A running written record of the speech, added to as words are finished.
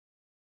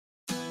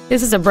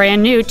This is a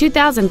brand new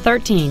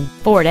 2013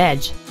 Ford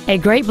Edge, a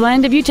great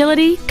blend of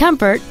utility,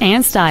 comfort,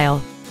 and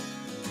style.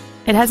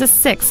 It has a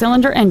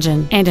 6-cylinder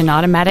engine and an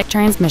automatic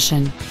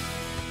transmission.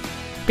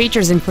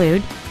 Features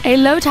include a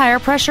low tire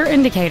pressure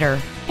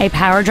indicator, a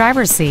power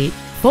driver's seat,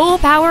 full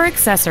power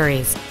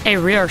accessories, a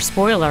rear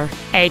spoiler,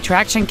 a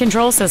traction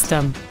control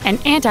system, an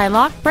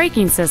anti-lock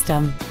braking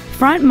system,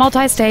 front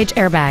multi-stage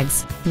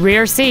airbags,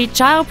 rear seat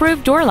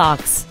child-proof door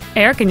locks,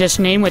 air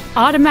conditioning with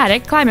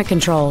automatic climate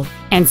control,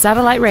 and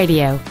satellite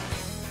radio.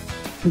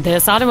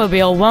 This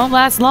automobile won't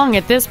last long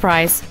at this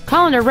price.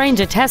 Call and arrange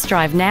a test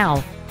drive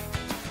now.